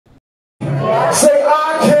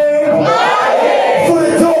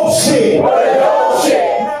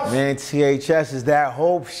THS is that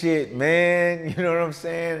hope shit, man. You know what I'm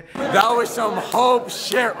saying? That was some hope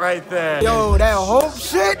shit right there. Yo, that hope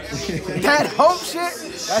shit, that hope shit,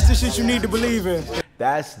 that's the shit you need to believe in.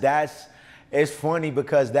 It's funny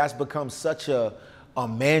because that's become such a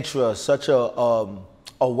mantra, such a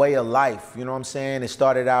way of life. You know what I'm saying? It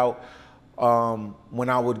started out when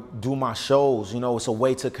I would do my shows. You know, it's a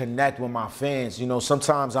way to connect with my fans. You know,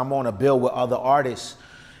 sometimes I'm on a bill with other artists.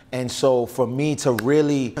 And so for me to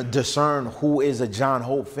really discern who is a Jon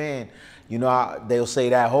Hope fan, you know, they'll say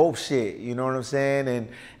that hope shit, you know what I'm saying?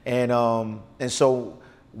 And so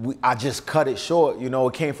I just cut it short. You know,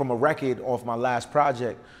 it came from a record off my last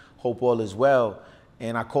project, Hope All Is Well.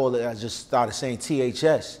 And I just started saying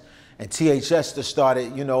THS. And THS just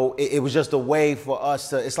started, you know, it was just a way for us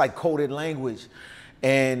to, it's like coded language.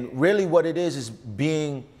 And really what it is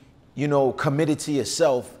being, you know, committed to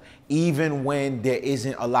yourself, even when there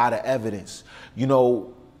isn't a lot of evidence. You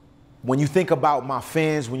know, when you think about my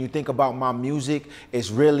fans, when you think about my music, it's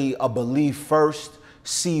really a believe first,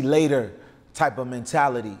 see later type of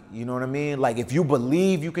mentality. You know what I mean? Like if you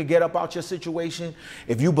believe you could get up out your situation,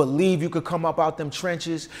 if you believe you could come up out them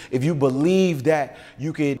trenches, if you believe that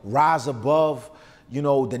you could rise above, you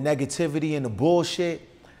know, the negativity and the bullshit,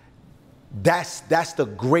 that's the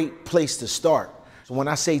great place to start. When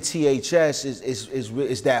I say THS,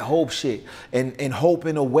 is that hope shit, and hope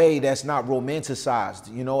in a way that's not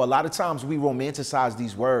romanticized. You know, a lot of times we romanticize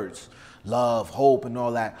these words, love, hope, and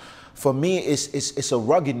all that. For me, it's a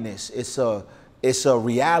ruggedness. It's a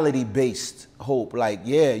reality-based hope. Like,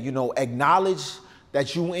 yeah, you know, acknowledge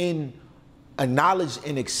and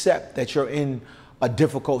accept that you're in a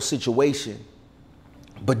difficult situation,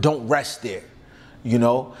 but don't rest there. You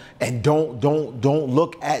know, and don't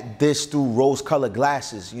look at this through rose-colored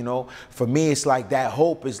glasses. You know, for me, it's like that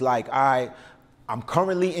hope is like, I'm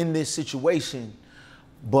currently in this situation,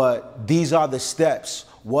 but these are the steps.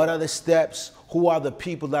 What are the steps? Who are the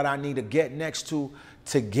people that I need to get next to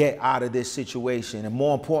get out of this situation? And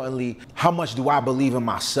more importantly, how much do I believe in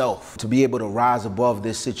myself to be able to rise above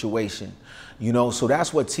this situation? You know, so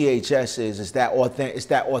that's what THS is. It's that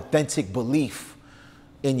authentic belief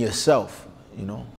in yourself, you know.